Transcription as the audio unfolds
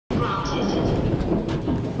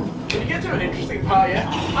Can you get to an interesting part yet?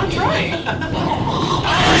 I'm trying.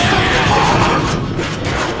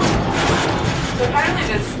 So apparently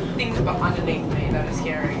there's things underneath me that are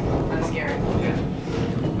scary. That's scary. Yeah.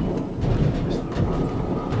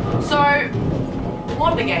 So,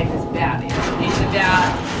 what the game is about is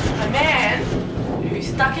about a man who's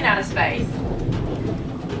stuck in outer space.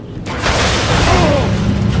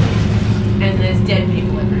 And there's dead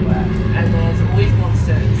people everywhere. And there's always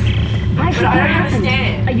monsters. But I don't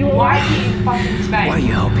understand. Are you why alright? is he in fucking space? Why are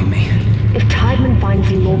you helping me? If Tideman finds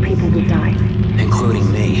you, more people will die.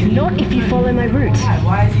 Including me. Not if you follow my route.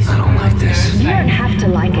 Why is he so I don't like this. You don't have to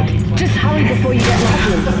like it. Just hurry before you get lost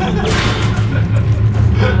in.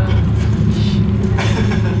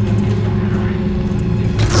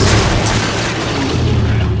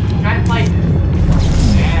 I played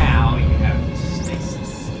this. Now you have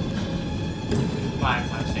stasis. My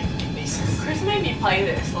stasis. Chris made me play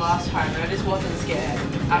this last time and I just wasn't scared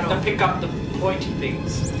at all. To pick up the pointy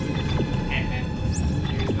things and then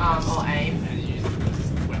use Or aim. and use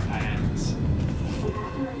with hands.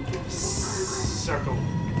 Circle.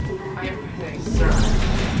 I am pressing. Circle.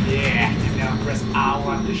 Yeah, and now press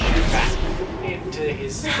R1 to shoot back into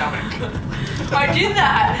his stomach. I did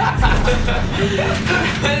that! Is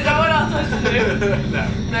that what I was supposed to do? No.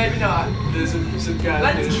 Maybe not. There's some guy.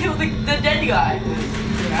 Let's kill the dead guy.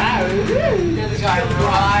 There's There's a guy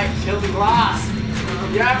right. Kill the glass.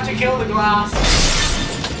 You have to kill the glass.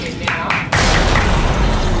 Okay, now.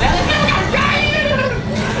 Let's go!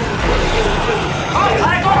 Oh,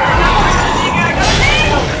 I got it!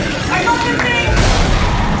 I got the thing!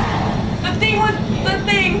 The thing was the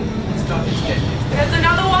thing! It's not just dead. There's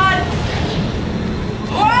another one!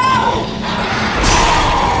 Whoa!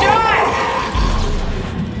 Die!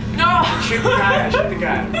 No! Shoot the guy. Shoot the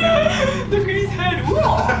guy. Look at his head!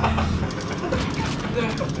 Whoa!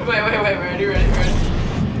 Wait, ready?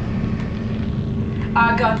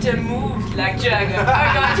 I got to move like Jagger.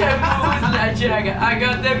 I got to move like Jagger. I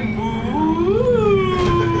got to move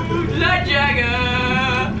like Jagger.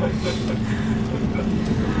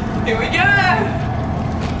 Here we go.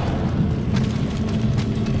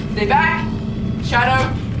 Stay back.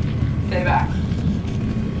 Shadow. Stay back.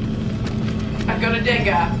 I got a dead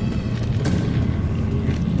guy.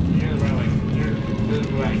 You're the right way. You're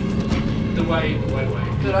the way.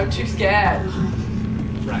 But I'm too scared.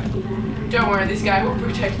 Right. Don't worry, this guy will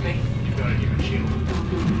protect me. You've got a shield.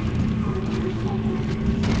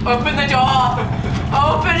 Open the door!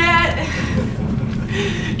 Open it!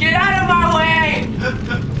 Get out of my way!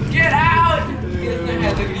 Get out! He has no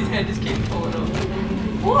head, look at his head just keeps falling off.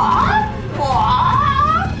 What?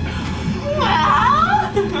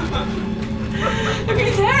 Look at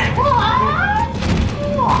his head!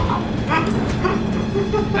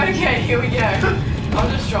 Okay, here we go. I'll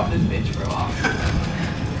just drop this bitch for a while.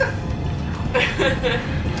 Pick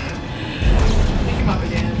him up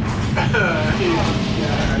again.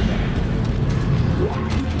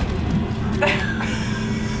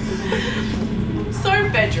 So,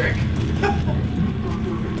 Frederick.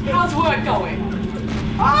 How's work going?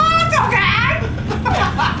 Oh, it's okay!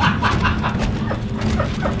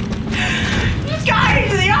 Just go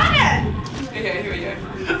into the oven! Okay, here we go.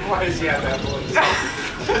 Why does he have that voice?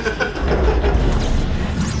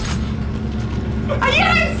 Are you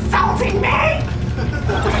insulting me?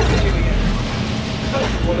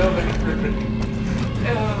 Whatever.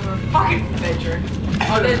 Fucking Frederick.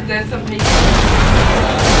 Oh, there's some people.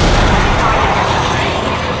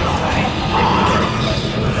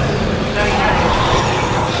 No, you don't.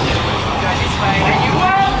 Go this way, and you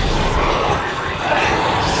won't!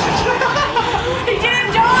 He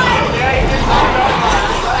didn't die! Yeah, he did not die.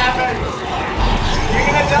 What happened? You're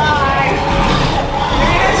gonna die!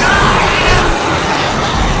 You're gonna die!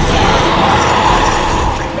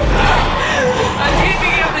 I'm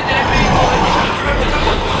keeping up the dead people.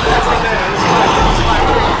 That's okay.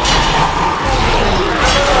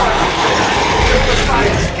 It's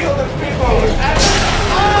fine. Kill the people!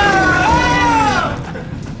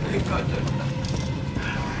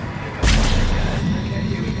 Okay,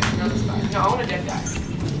 here we go. Another spy. No, I want a dead guy.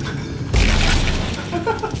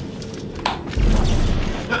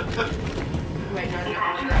 Wait, no.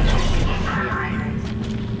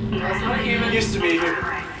 No, it's not a human. It used to be a human.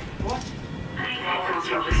 What?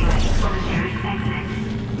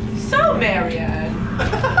 So, Mariann.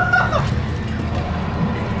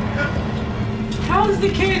 How's the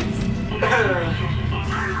kids?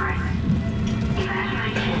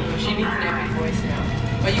 She needs an epic voice now.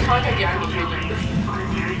 But you can't go down here, can you?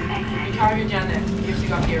 You can't go down there. You have to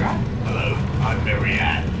go up here, right? Hello, I'm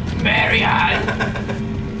Mariann. Mariann!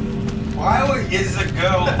 Why is a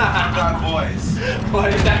girl about boys?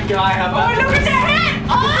 Why did that guy have that? Oh, look at that!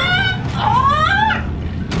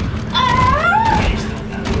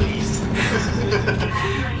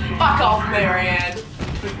 Fuck off, Mariann.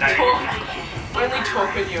 Only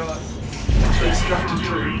talk when you're Instructed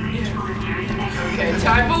true. okay.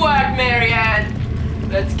 Time for work, Mariann.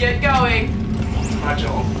 Let's get going. My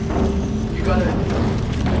job. You gotta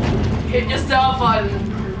hit yourself on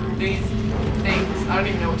these things. I don't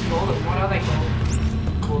even know what to call them. What are they called?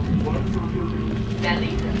 Called what?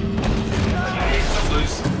 Belly?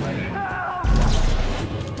 Loose.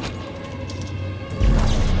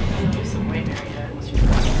 Lose some weight, Mariann.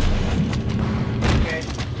 Okay.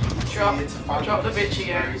 Drop the bitch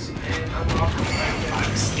again. And unlock the phone.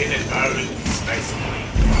 I'm skin and bones, basically.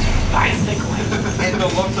 Basically. And a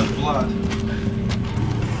lot of blood.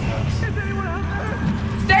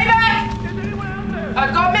 Stay back!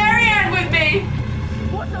 I've got Mariann with me!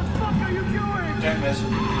 Don't mess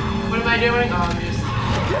with me. What am I doing? Oh, I'm just...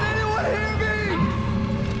 Can anyone hear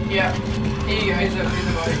me? Yeah. Here you go, he's up in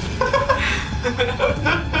the body.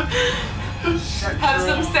 Have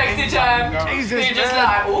some sexy time. Jesus, You're just man.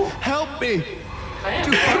 like, ooh. Help me! I am.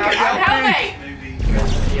 Dude, fucking I'm help helping. Maybe.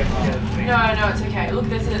 No, it's okay. Look,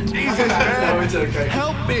 there's a... Jesus, No, man! it's okay.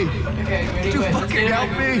 Help me! Okay, ready? Dude, Wait, let's fucking get in a help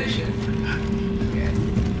good me. position.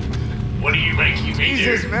 What are you making me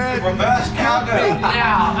Jesus, do? man! Reverse Help me! cowgirl.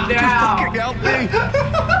 Now, Dude, fucking help me!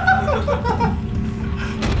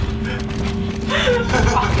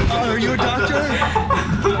 Are you a doctor?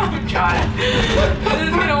 I'm trying. This is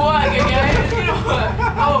gonna work, okay? It's gonna work.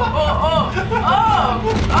 Oh!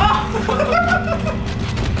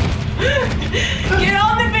 Get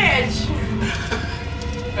on the bench!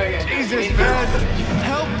 Okay. Jesus, man!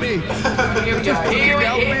 Help me! Here we go. Just Here we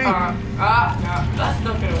fucking go. help No, that's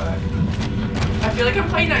not gonna work. I feel like I'm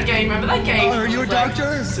playing that game. Remember that game? Are you a It's like-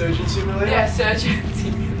 doctor? Surgeon simulator? Yeah, surgeon.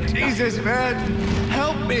 Jesus, man!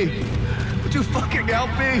 Help me! Would you fucking help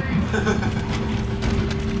me?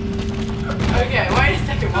 Okay, wait a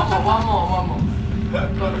second. One more.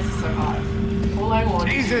 God, this is so hard. All I want.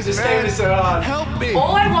 Jesus, This man! game is so hard. Help me!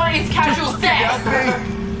 All I want is casual Just help sex. me!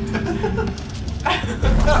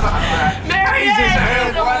 Mariann Jesus, is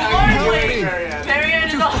help a me. lonely. Mariann. Mariann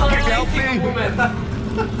is a fucking lonely help single me. woman.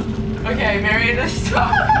 Okay, Mariann is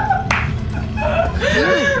stuck.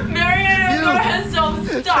 Mariann has You. got herself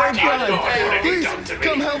stuck. Thank God. Okay, Please,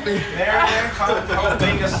 come help me! Mariann can't help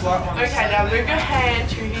being a slut on the okay, now move your hand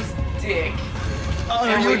to his dick. Are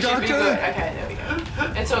and you we a should be doctor? good. Okay, there we go.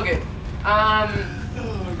 It's all good. Oh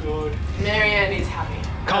god. Mariann is happy.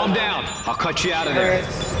 Calm down. I'll cut you out of there.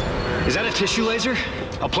 Is that a tissue laser?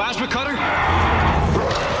 A plasma cutter?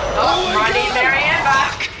 Oh, I need Mariann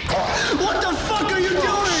back. What the fuck are you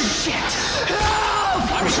doing? Shit!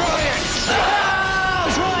 Help! I'm trying!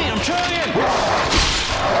 I'm trying!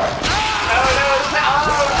 Oh no, it's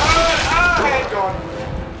not. Okay, God.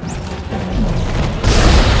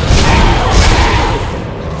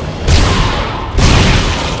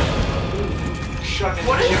 Shut me.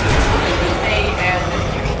 What is this? Me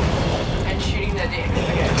and shooting their dicks.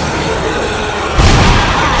 Okay.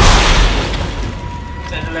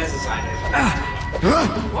 Send the laser sign. What?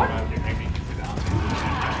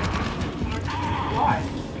 Why?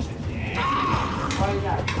 Why is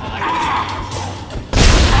that?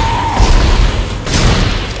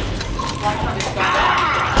 Why can't this go?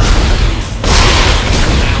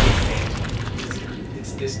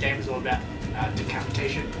 This game is all about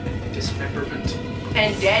decapitation and dismemberment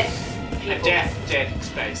And dead people. and death. Dead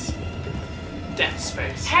space. Death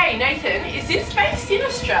space. Hey Nathan, is this space in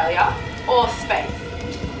Australia or space?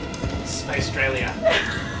 Space Australia.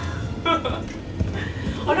 Oh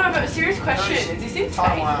no, but a serious question. Is this in space?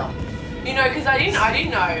 Taiwan. You know, because I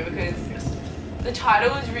didn't know because the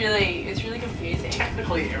title is it's really confusing.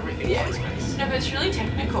 Technically, everything Yeah. is space. No, but it's really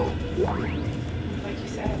technical. Like you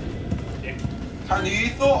said. Tony, you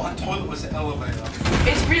thought a toilet was an elevator.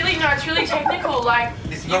 It's really technical. Like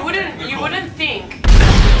It's you not wouldn't technical. you wouldn't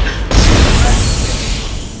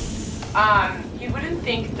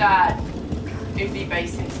think that it'd be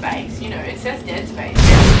based in space. You know, it says dead space.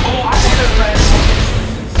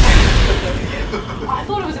 I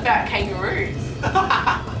thought it was about kangaroos.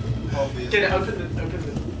 Obviously. Get it, open the thing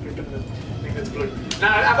that's blue. No,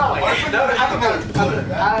 other way. Open No, the- other way.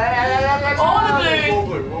 All the blue. All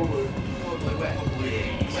blue, all blue.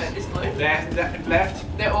 Where, this blue? Left.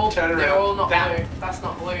 They're all Turn they're around. all not That. blue. That's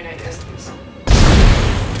not blue, Nathan.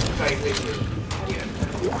 Vaguely blue. How do you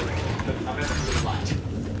open it? I meant the blue light.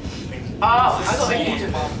 Oh, I got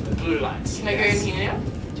it. The blue lights. Can I go in here now?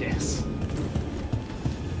 Yes.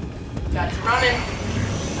 That's running.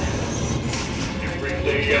 Every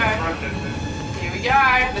There you go. Front end. Here we go.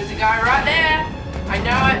 There's a guy right there. I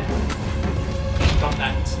know it. Stop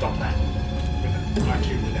that. Stop that. With R2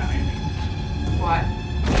 without aiming. What?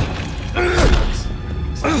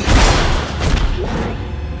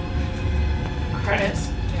 Credits.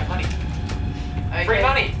 Yeah, money. Okay. Free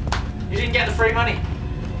money. You didn't get the free money.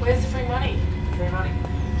 Where's the free money? Free money.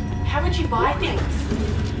 How would you buy things?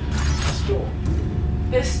 Store.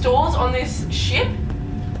 There's stores on this ship?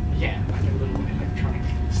 Yeah, like a little electronic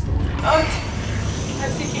store. Oh, I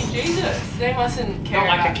was thinking, Jesus, they mustn't care Not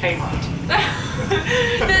like about a Kmart.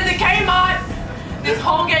 There's a Kmart! This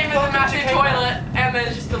whole game is a Welcome to massive Kmart. toilet, and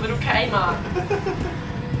there's just a little Kmart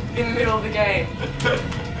in the middle of the game.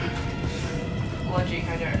 Logic,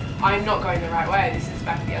 I know. I'm not going the right way, this is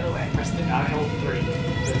back the other way. Press the L3.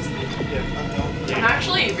 That's the, yeah. I'm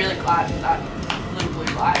actually really glad for that little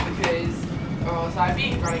blue light because, or else I'd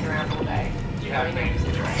be running around all day. You have knowing been.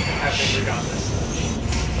 the direction. Have been regardless.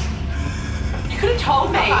 You could have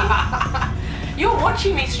told me. You're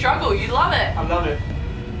watching me struggle. You love it. I love it.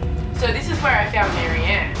 So this is where I found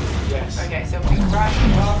Mariann. Yes. Okay, so we rush.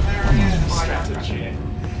 Oh, Mariann. Oh, I Strapped know, to the chair.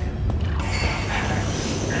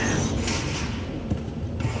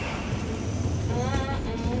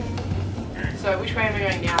 So which way am I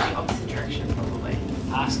going now? The opposite direction, probably.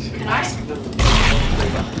 Ask. Can ask I? the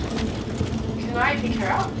Can I pick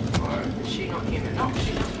her up? Or is she not human? No,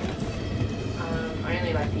 she's not human. I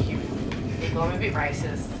only like the human people. I'm a bit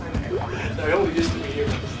racist. I know. They all used to be here.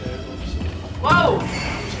 Whoa! I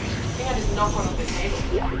think I just knocked one off the table.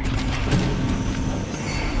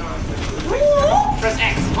 Press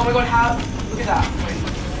X. Oh my god, how? Look at that. Wait.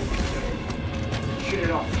 Shoot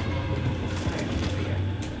it off.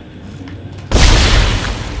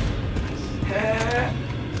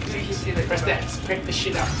 So you can see that. Press X. Pick the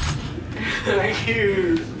shit up. Thank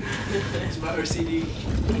you. It's my OCD.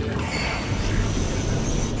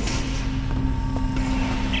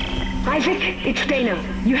 Isaac, it's Dana.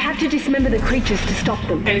 You have to dismember the creatures to stop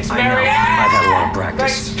them. It's I know. Mariann. I've had a lot of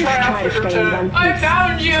practice. Just try to stay in one I piece.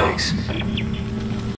 found you! Thanks.